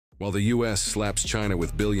While the US slaps China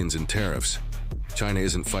with billions in tariffs, China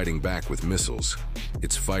isn't fighting back with missiles.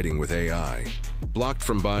 It's fighting with AI. Blocked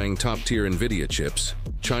from buying top-tier NVIDIA chips,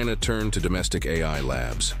 China turned to domestic AI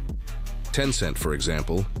labs. Tencent, for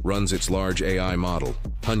example, runs its large AI model,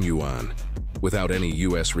 Hunyuan, without any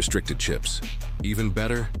US restricted chips. Even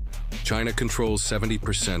better, China controls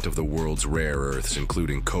 70% of the world's rare earths,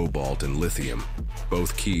 including cobalt and lithium,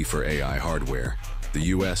 both key for AI hardware.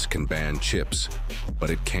 The US can ban chips, but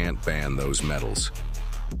it can't ban those metals.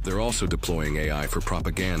 They're also deploying AI for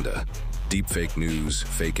propaganda, deepfake news,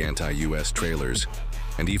 fake anti-US trailers,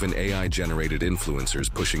 and even AI-generated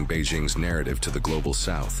influencers pushing Beijing's narrative to the global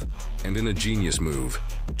south. And in a genius move,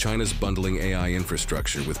 China's bundling AI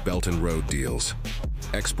infrastructure with Belt and Road deals,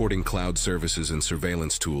 exporting cloud services and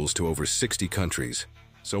surveillance tools to over 60 countries.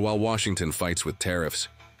 So while Washington fights with tariffs,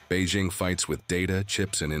 Beijing fights with data,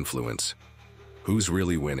 chips, and influence. Who's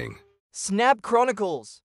really winning? Snap Chronicles.